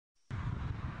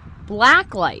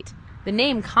Blacklight. The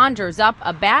name conjures up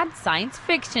a bad science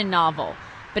fiction novel.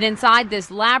 But inside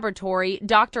this laboratory,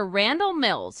 Dr. Randall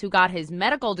Mills, who got his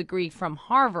medical degree from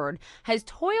Harvard, has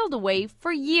toiled away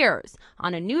for years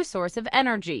on a new source of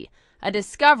energy. A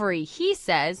discovery, he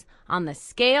says, on the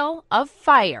scale of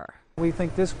fire. We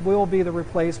think this will be the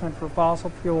replacement for fossil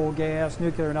fuel, gas,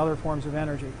 nuclear, and other forms of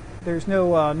energy. There's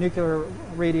no nuclear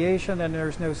radiation and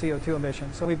there's no CO2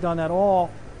 emissions. So we've done that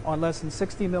all on less than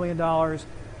 $60 million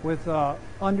with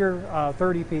under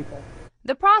 30 people.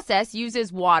 The process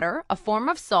uses water, a form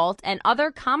of salt, and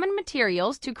other common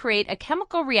materials to create a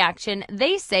chemical reaction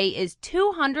they say is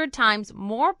 200 times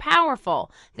more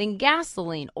powerful than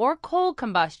gasoline or coal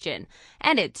combustion.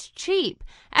 And it's cheap,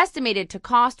 estimated to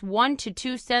cost 1 to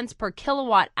 2 cents per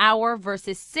kilowatt hour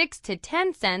versus 6 to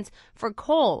 10 cents for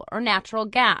coal or natural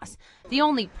gas. The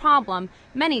only problem,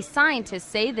 many scientists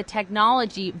say the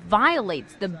technology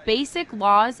violates the basic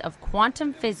laws of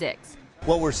quantum physics.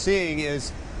 What we're seeing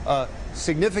is a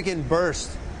significant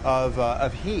burst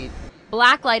of heat.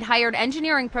 BlackLight hired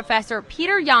engineering professor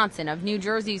Peter Janssen of New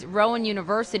Jersey's Rowan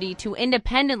University to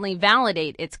independently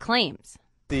validate its claims.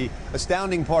 The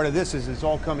astounding part of this is it's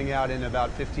all coming out in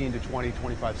about 15 to 20,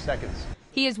 25 seconds.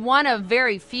 He is one of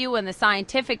very few in the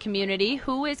scientific community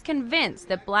who is convinced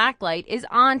that BlackLight is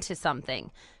onto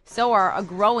something. So are a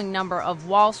growing number of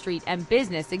Wall Street and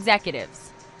business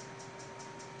executives.